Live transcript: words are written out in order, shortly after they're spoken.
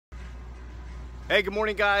Hey, good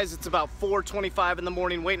morning guys. It's about 4:25 in the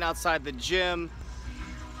morning, waiting outside the gym.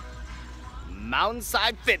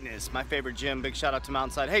 Mountainside Fitness, my favorite gym. Big shout out to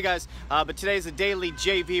Mountainside. Hey guys, but today's a daily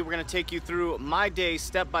JV. We're gonna take you through my day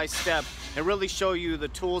step by step and really show you the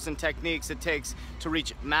tools and techniques it takes to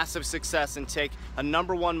reach massive success and take a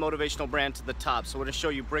 #1 motivational brand to the top. So we're gonna show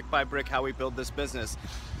you brick by brick how we build this business.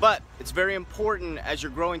 But it's very important as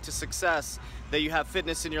you're growing to success that you have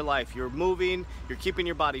fitness in your life. You're moving, you're keeping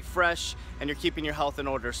your body fresh, and you're keeping your health in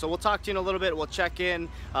order. So we'll talk to you in a little bit. We'll check in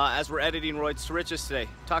as we're editing Roids to Riches today.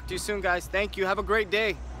 Talk to you soon, guys. Thank you. Have a great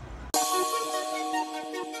day.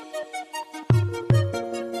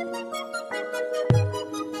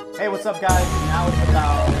 Hey, what's up guys? Now it's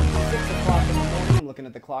about 6 o'clock in the morning. I'm looking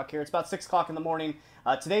at the clock here. It's about 6 o'clock in the morning.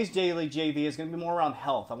 Today's daily JV is going to be more around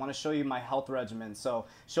health. I want to show you my health regimen. So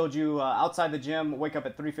showed you outside the gym, wake up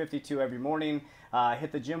at 3:52 every morning,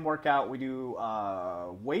 hit the gym workout. We do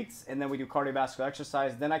weights and then we do cardiovascular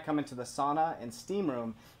exercise. Then I come into the sauna and steam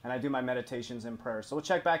room and I do my meditations and prayers. So we'll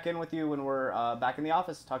check back in with you when we're back in the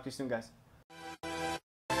office. Talk to you soon, guys.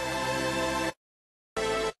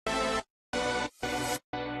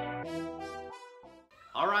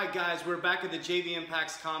 Alright guys, we're back at the JV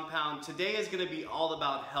Impacts compound. Today is going to be all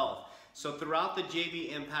about health. So throughout the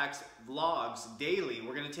JV Impacts vlogs daily,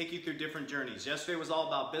 we're going to take you through different journeys. Yesterday was all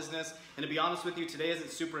about business, and to be honest with you, today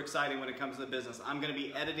isn't super exciting when it comes to the business. I'm going to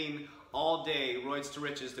be editing all day Roids to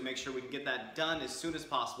Riches to make sure we can get that done as soon as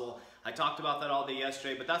possible. I talked about that all day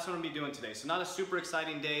yesterday, but that's what I'm going to be doing today. So not a super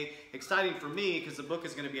exciting day. Exciting for me because the book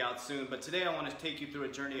is going to be out soon, but today I want to take you through a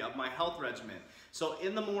journey of my health regimen. So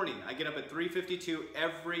in the morning, I get up at 3:52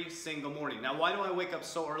 every single morning. Now, why do I wake up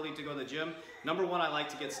so early to go to the gym? Number one, I like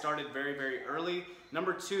to get started very, very early.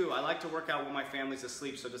 Number two, I like to work out when my family's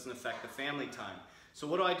asleep so it doesn't affect the family time. So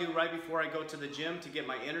what do I do right before I go to the gym to get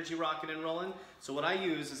my energy rocking and rolling? So what I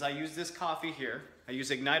use is I use this coffee here. I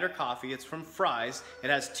use Igniter coffee. It's from Fry's. It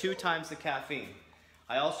has 2 times the caffeine.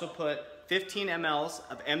 I also put 15 mLs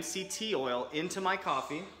of MCT oil into my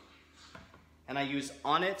coffee, and I use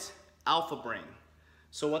On It Alpha Brain.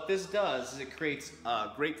 So what this does is it creates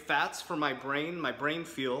great fats for my brain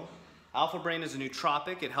fuel. Alpha Brain is a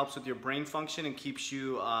nootropic. It helps with your brain function and keeps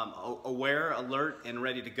you aware, alert, and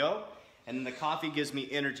ready to go. And then the coffee gives me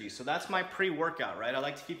energy. So that's my pre-workout, right? I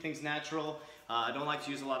like to keep things natural. I don't like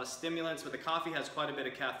to use a lot of stimulants, but the coffee has quite a bit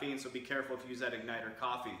of caffeine, so be careful if you use that Igniter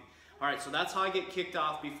coffee. All right, so that's how I get kicked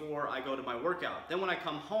off before I go to my workout. Then when I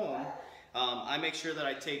come home, I make sure that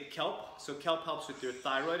I take kelp. So kelp helps with your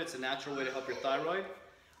thyroid. It's a natural way to help your thyroid.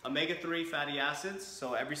 Omega-3 fatty acids.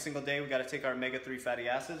 So every single day we got to take our omega-3 fatty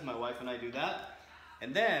acids. My wife and I do that.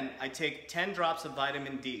 And then I take 10 drops of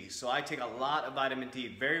vitamin D. So I take a lot of vitamin D.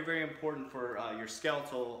 Very, very important for your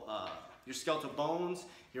skeletal bones,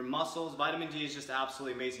 your muscles. Vitamin D is just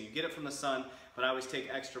absolutely amazing. You get it from the sun, but I always take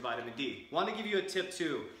extra vitamin D. Want to give you a tip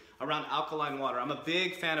too around alkaline water. I'm a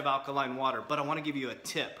big fan of alkaline water, but I want to give you a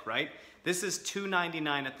tip, right? This is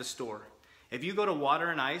 $2.99 at the store. If you go to Water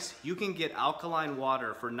and Ice, you can get alkaline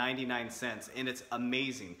water for 99 cents, and it's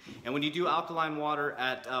amazing. And when you do alkaline water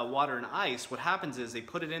at Water and Ice, what happens is they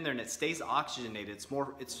put it in there and it stays oxygenated.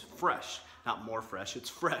 It's fresh. Not more fresh, it's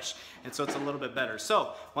fresh. And so it's a little bit better.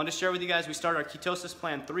 So, wanted to share with you guys, we started our ketosis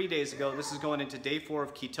plan 3 days ago. This is going into day 4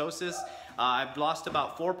 of ketosis. I've lost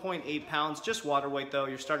about 4.8 pounds, just water weight though.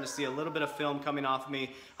 You're starting to see a little bit of film coming off of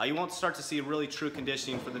me. You won't start to see really true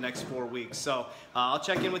conditioning for the next 4 weeks. So, I'll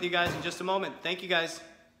check in with you guys in just a moment. Thank you guys.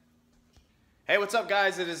 Hey, what's up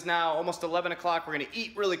guys? It is now almost 11 o'clock. We're gonna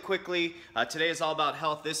eat really quickly. Today is all about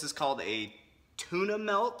health. This is called a tuna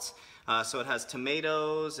melt. So it has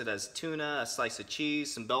tomatoes, it has tuna, a slice of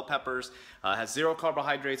cheese, some bell peppers. It has 0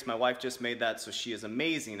 carbohydrates. My wife just made that, so she is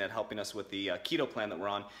amazing at helping us with the keto plan that we're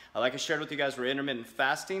on. Like I shared with you guys, we're intermittent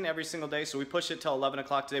fasting every single day, so we push it till 11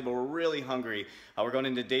 o'clock today, but we're really hungry. We're going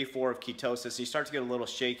into day 4 of ketosis, and you start to get a little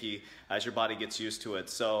shaky as your body gets used to it.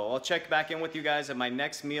 So I'll check back in with you guys at my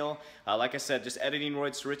next meal. Like I said, just editing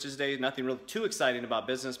Roids to Riches Day. Nothing really too exciting about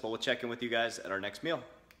business, but we'll check in with you guys at our next meal.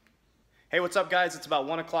 Hey, what's up guys? It's about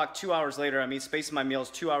 1 o'clock, 2 hours later. I mean, spacing my meals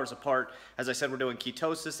 2 hours apart. As I said, we're doing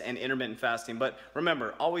ketosis and intermittent fasting. But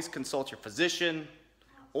remember, always consult your physician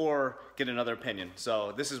or get another opinion.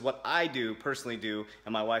 So this is what I do, personally do,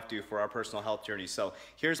 and my wife do for our personal health journey. So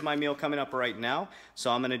here's my meal coming up right now. So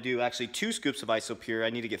I'm gonna do actually 2 scoops of Isopure.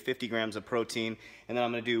 I need to get 50 grams of protein. And then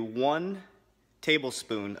I'm gonna do 1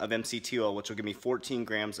 tablespoon of MCT oil, which will give me 14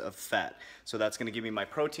 grams of fat. So that's gonna give me my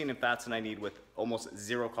protein and fats that I need with almost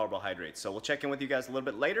 0 carbohydrates. So we'll check in with you guys a little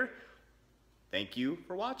bit later. Thank you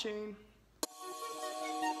for watching.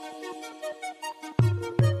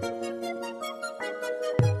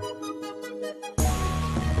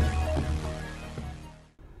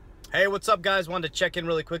 Hey, what's up guys? Wanted to check in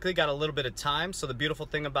really quickly, got a little bit of time. So the beautiful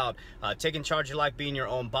thing about taking charge of your life, being your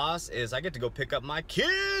own boss, is I get to go pick up my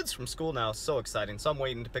kids from school now. So exciting. So I'm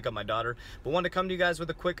waiting to pick up my daughter, but wanted to come to you guys with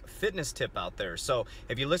a quick fitness tip out there. So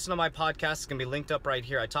if you listen to my podcast, it's gonna be linked up right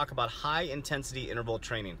here. I talk about high intensity interval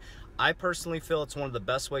training. I personally feel it's one of the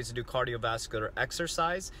best ways to do cardiovascular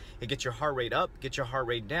exercise. It gets your heart rate up, gets your heart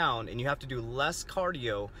rate down, and you have to do less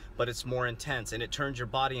cardio, but it's more intense, and it turns your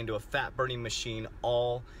body into a fat burning machine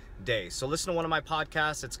all day. So listen to one of my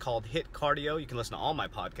podcasts. It's called Hit Cardio. You can listen to all my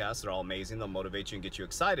podcasts. They're all amazing. They'll motivate you and get you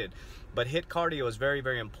excited. But Hit Cardio is very,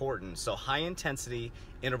 very important. So high intensity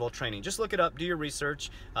interval training. Just look it up. Do your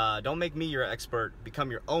research. Don't make me your expert.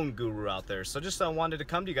 Become your own guru out there. So just wanted to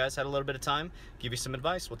come to you guys. Had a little bit of time. Give you some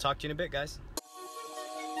advice. We'll talk to you in a bit, guys.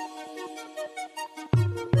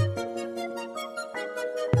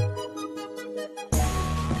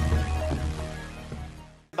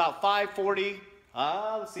 About 5:40.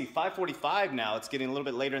 Let's see, 5:45 now. It's getting a little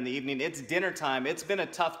bit later in the evening. It's dinner time. It's been a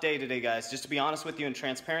tough day today, guys. Just to be honest with you and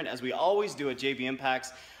transparent, as we always do at JV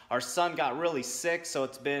Impacts, our son got really sick, so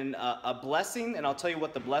it's been a blessing, and I'll tell you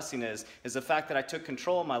what the blessing is the fact that I took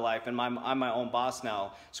control of my life, and I'm my own boss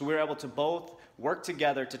now. So we were able to both work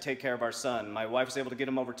together to take care of our son. My wife was able to get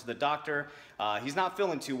him over to the doctor. He's not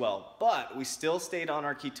feeling too well, but we still stayed on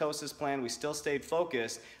our ketosis plan. We still stayed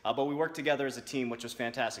focused, but we worked together as a team, which was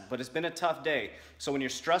fantastic. But it's been a tough day. So when your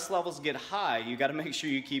stress levels get high, you got to make sure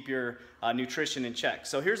you keep your nutrition in check.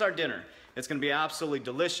 So here's our dinner. It's going to be absolutely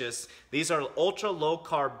delicious. These are ultra low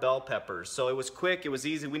carb bell peppers. So it was quick, it was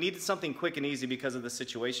easy. We needed something quick and easy because of the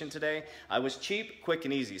situation today. I was cheap, quick,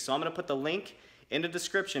 and easy. So I'm going to put the link in the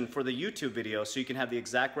description for the YouTube video so you can have the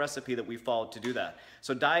exact recipe that we followed to do that.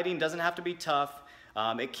 So dieting doesn't have to be tough.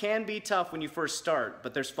 It can be tough when you first start,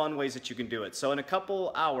 but there's fun ways that you can do it. So in a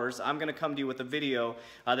couple hours, I'm going to come to you with a video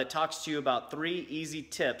that talks to you about 3 easy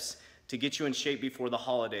tips to get you in shape before the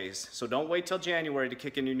holidays. So don't wait till January to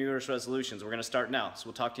kick in your New Year's resolutions. We're going to start now. So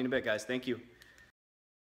we'll talk to you in a bit, guys. Thank you.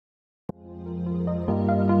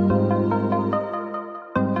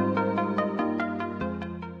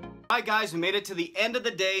 All right, guys, we made it to the end of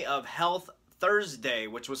the day of Health Thursday,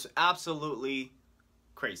 which was absolutely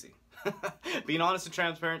crazy. Being honest and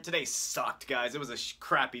transparent, today sucked, guys. It was a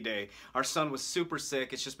crappy day. Our son was super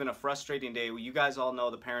sick. It's just been a frustrating day. You guys all know,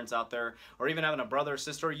 the parents out there, or even having a brother or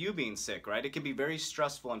sister, or you being sick, right? It can be very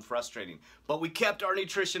stressful and frustrating. But we kept our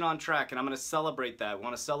nutrition on track, and I'm going to celebrate that. We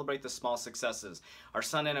want to celebrate the small successes. Our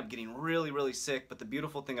son ended up getting really, really sick, but the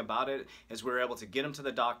beautiful thing about it is we were able to get him to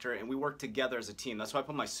the doctor, and we worked together as a team. That's why I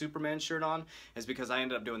put my Superman shirt on, is because I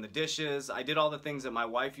ended up doing the dishes. I did all the things that my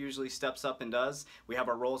wife usually steps up and does. We have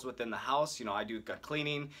our roles within the house. You know, I do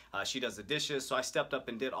cleaning, she does the dishes, so I stepped up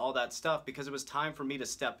and did all that stuff because it was time for me to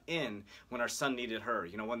step in when our son needed her.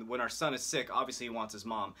 You know, when our son is sick, obviously he wants his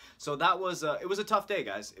mom. So that was, it was a tough day,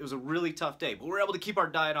 guys. It was a really tough day, but we were able to keep our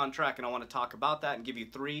diet on track, and I want to talk about that and give you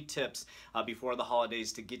 3 tips before the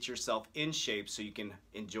holidays to get yourself in shape so you can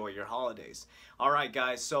enjoy your holidays. All right,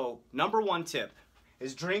 guys, so number 1 tip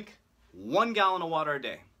is drink 1 gallon of water a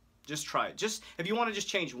day. Just try it. Just if you want to just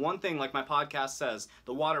change one thing, like my podcast says,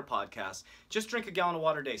 the water podcast, just drink 1 gallon of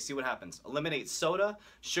water a day. See what happens. Eliminate soda,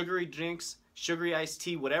 sugary drinks, sugary iced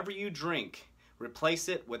tea, whatever you drink, replace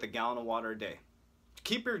it with 1 gallon of water a day.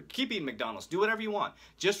 Keep eating McDonald's. Do whatever you want.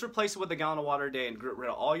 Just replace it with 1 gallon of water a day and get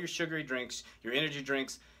rid of all your sugary drinks, your energy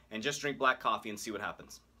drinks, and just drink black coffee and see what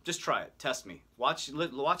happens. Just try it. Test me. Watch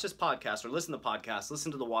this podcast or listen to the podcast.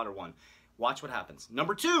 Listen to the water one. Watch what happens.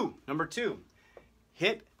 Number two.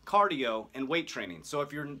 Hit cardio and weight training. So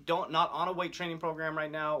if you're not on a weight training program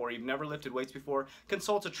right now, or you've never lifted weights before,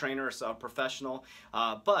 consult a trainer or a professional.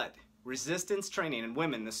 But resistance training, and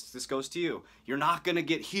women, this goes to you. You're not going to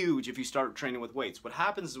get huge if you start training with weights. What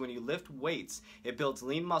happens is when you lift weights, it builds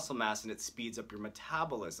lean muscle mass and it speeds up your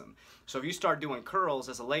metabolism. So if you start doing curls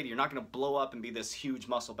as a lady, you're not going to blow up and be this huge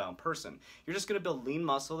muscle-bound person. You're just going to build lean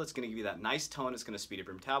muscle that's going to give you that nice tone. It's going to speed up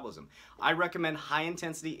your metabolism. I recommend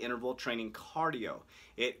high-intensity interval training cardio.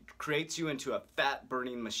 It creates you into a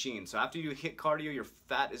fat-burning machine. So after you hit cardio, your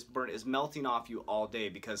fat is melting off you all day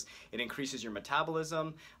because it increases your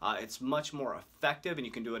metabolism. It's much more effective, and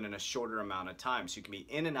you can do it in a shorter amount of time. So you can be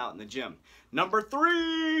in and out in the gym. Number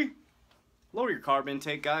 3, lower your carb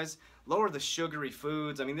intake, guys. Lower the sugary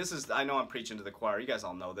foods. I mean, I know I'm preaching to the choir. You guys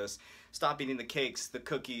all know this. Stop eating the cakes, the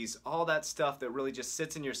cookies, all that stuff that really just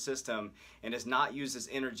sits in your system and is not used as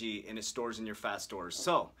energy and it stores in your fat stores.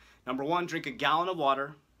 So, number 1, drink 1 gallon of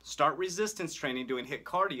water. Start resistance training doing HIIT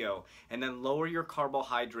cardio, and then lower your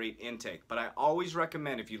carbohydrate intake. But I always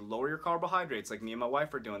recommend, if you lower your carbohydrates, like me and my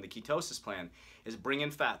wife are doing, the ketosis plan, is bring in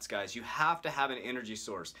fats, guys. You have to have an energy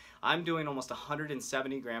source. I'm doing almost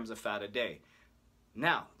 170 grams of fat a day.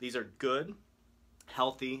 Now, these are good,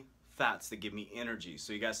 healthy fats that give me energy.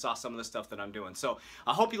 So you guys saw some of the stuff that I'm doing. So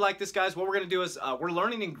I hope you like this, guys. What we're going to do is we're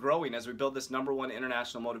learning and growing as we build this #1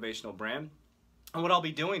 international motivational brand. And what I'll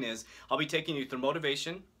be doing is I'll be taking you through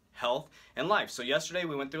motivation, health, and life. So yesterday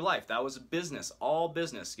we went through life. That was business, all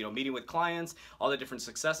business, you know, meeting with clients, all the different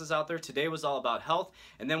successes out there. Today was all about health.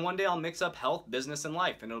 And then one day I'll mix up health, business, and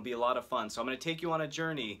life, and it'll be a lot of fun. So I'm going to take you on a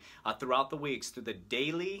journey throughout the weeks through the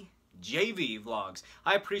daily JV vlogs.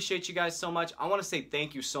 I appreciate you guys so much. I want to say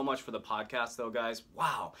thank you so much for the podcast though, guys.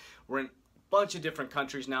 Wow. We're in bunch of different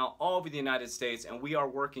countries now, all over the United States, and we are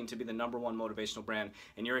working to be the #1 motivational brand,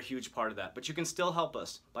 and you're a huge part of that. But you can still help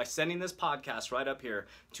us by sending this podcast right up here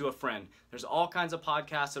to a friend. There's all kinds of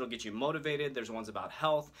podcasts that'll get you motivated. There's ones about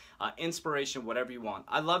health, inspiration, whatever you want.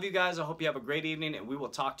 I love you guys. I hope you have a great evening, and we will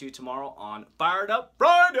talk to you tomorrow on Fired Up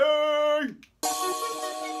Friday!